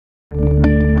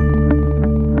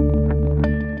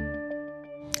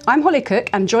I'm Holly Cook,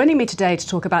 and joining me today to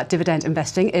talk about dividend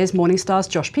investing is Morningstar's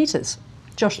Josh Peters.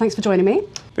 Josh, thanks for joining me.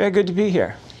 Very good to be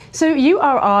here. So you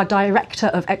are our Director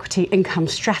of Equity Income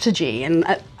Strategy, and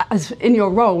as in your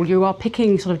role, you are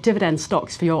picking sort of dividend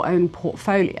stocks for your own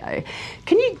portfolio.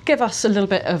 Can you give us a little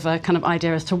bit of a kind of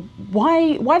idea as to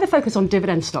why the focus on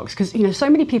dividend stocks? Because so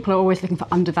many people are always looking for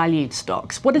undervalued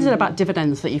stocks. What is it about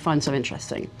dividends that you find so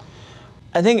interesting?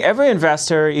 I think every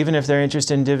investor, even if they're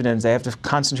interested in dividends, they have to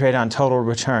concentrate on total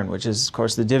return, which is, of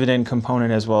course, the dividend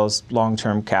component as well as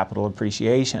long-term capital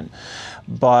appreciation.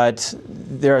 But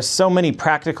there are so many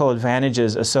practical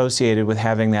advantages associated with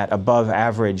having that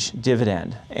above-average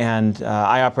dividend. And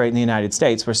I operate in the United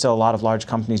States, where still a lot of large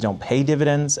companies don't pay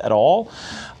dividends at all.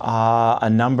 A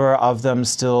number of them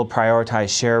still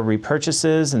prioritize share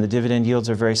repurchases, and the dividend yields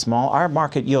are very small. Our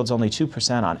market yields only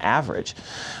 2% on average.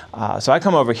 So I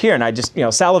come over here and I just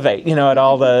salivate at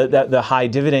all the high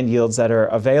dividend yields that are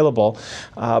available.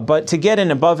 But to get an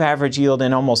above average yield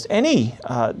in almost any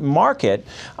market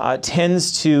tends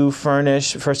to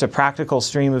furnish first a practical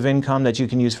stream of income that you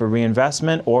can use for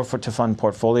reinvestment or to fund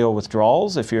portfolio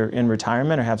withdrawals if you're in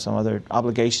retirement or have some other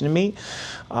obligation to meet,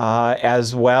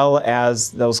 as well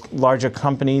as those larger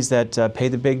companies that pay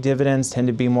the big dividends tend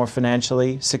to be more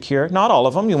financially secure. Not all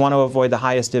of them. You want to avoid the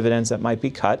highest dividends that might be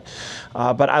cut.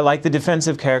 But I like the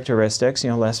defensive characteristics,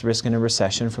 less risk in a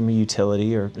recession from a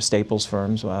utility or staples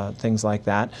firms, things like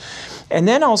that. And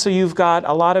then also you've got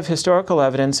a lot of historical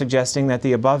evidence suggesting that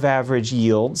the above average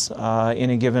yields in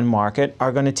a given market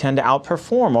are going to tend to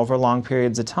outperform over long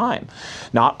periods of time.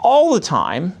 Not all the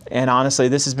time, and honestly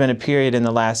this has been a period in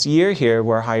the last year here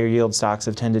where higher yield stocks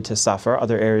have tended to suffer.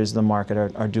 Other areas of the market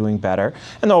are doing better.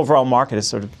 And the overall market is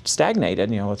sort of stagnated,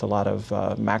 with a lot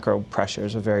of macro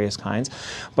pressures of various kinds.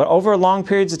 But over long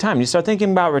periods of time, you start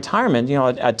thinking about retirement,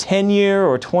 a 10-year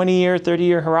or 20-year,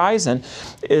 30-year horizon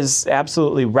is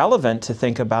absolutely relevant to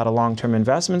think about a long-term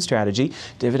investment strategy.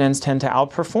 Dividends tend to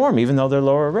outperform, even though they're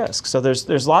lower risk. So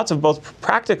there's lots of both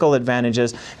practical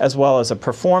advantages as well as a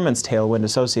performance tailwind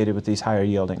associated with these higher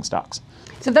yielding stocks.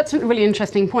 So that's a really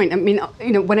interesting point. I mean,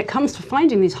 when it comes to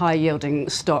finding these high yielding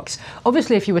stocks,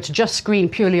 obviously if you were to just screen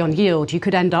purely on yield, you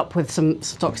could end up with some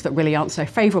stocks that really aren't so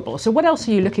favorable. So what else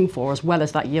are you looking for as well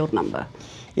as that yield number?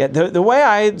 Yeah, the way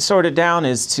I sort it down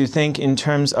is to think in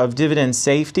terms of dividend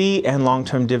safety and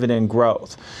long-term dividend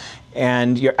growth.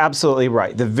 And you're absolutely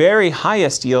right. The very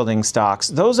highest yielding stocks,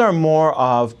 those are more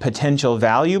of potential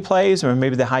value plays, or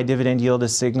maybe the high dividend yield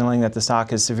is signaling that the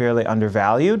stock is severely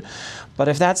undervalued. But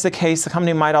if that's the case, the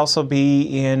company might also be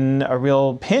in a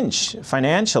real pinch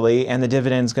financially, and the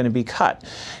dividend's going to be cut.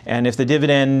 And if the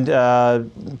dividend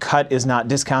cut is not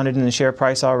discounted in the share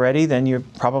price already, then you're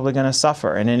probably going to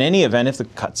suffer. And in any event, if the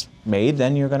cut's made,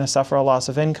 then you're going to suffer a loss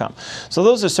of income. So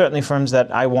those are certainly firms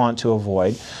that I want to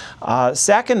avoid.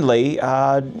 Secondly,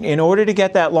 in order to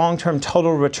get that long-term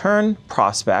total return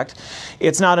prospect,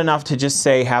 it's not enough to just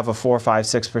say have a 4, 5,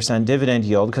 6% dividend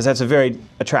yield, because that's a very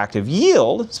attractive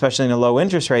yield, especially in a low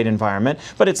interest rate environment,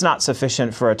 but it's not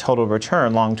sufficient for a total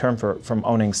return long-term from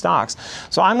owning stocks.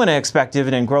 So I'm going to expect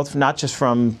dividend growth not just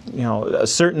from a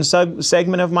certain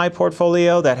segment of my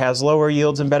portfolio that has lower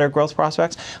yields and better growth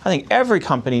prospects. I think every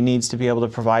company needs to be able to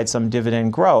provide some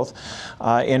dividend growth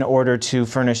in order to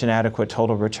furnish an adequate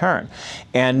total return.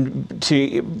 And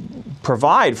to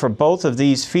provide for both of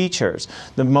these features,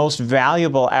 the most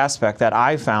valuable aspect that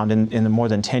I've found in the more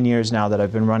than 10 years now that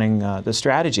I've been running the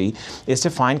strategy is to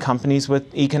find companies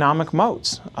with economic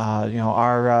moats.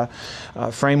 Our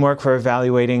framework for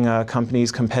evaluating a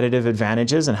company's competitive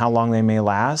advantages and how long they may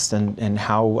last and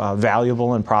how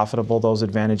valuable and profitable those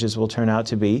advantages will turn out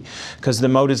to be, because the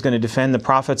moat is going to defend the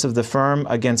profits of the firm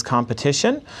against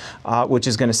competition, which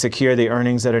is going to secure the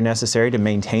earnings that are necessary to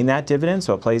maintain that dividend,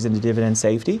 so it plays into dividend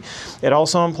safety. It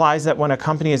also implies that when a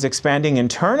company is expanding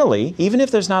internally, even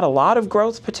if there's not a lot of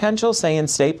growth potential, say in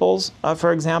staples,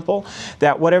 for example,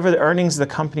 that whatever the earnings the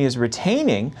company is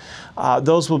retaining,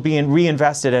 those will be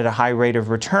reinvested at a high rate of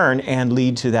return and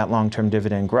lead to that long-term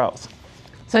dividend growth.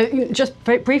 So just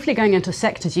very briefly going into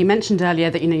sectors, you mentioned earlier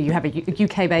that you have a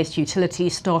UK-based utility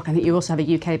stock, and that you also have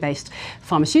a UK-based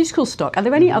pharmaceutical stock. Are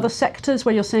there any other sectors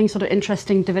where you're seeing sort of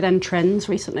interesting dividend trends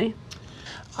recently?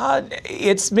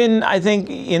 It's been, I think,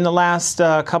 in the last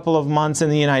couple of months in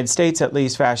the United States at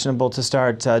least, fashionable to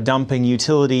start dumping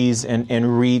utilities and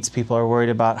REITs. People are worried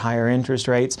about higher interest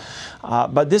rates.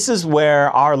 But this is where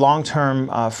our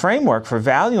long-term framework for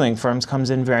valuing firms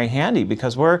comes in very handy,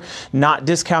 because we're not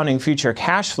discounting future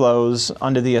cash flows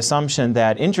under the assumption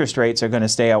that interest rates are going to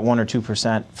stay at 1 or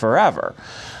 2% forever.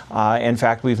 In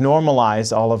fact, we've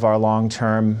normalized all of our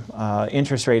long-term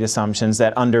interest rate assumptions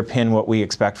that underpin what we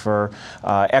expect for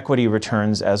equity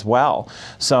returns as well.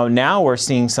 So now we're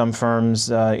seeing some firms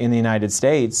in the United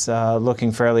States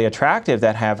looking fairly attractive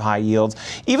that have high yields.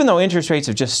 Even though interest rates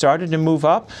have just started to move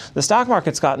up, the stock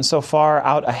market's gotten so far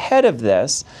out ahead of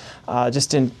this,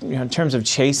 just in terms of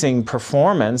chasing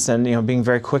performance and being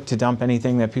very quick to dump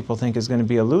anything that people think is going to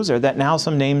be a loser, that now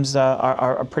some names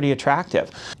are pretty attractive.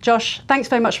 Josh, thanks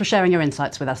very much for sharing your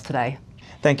insights with us today.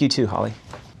 Thank you too, Holly.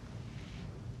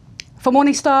 For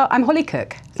Morningstar, I'm Holly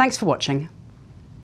Cook. Thanks for watching.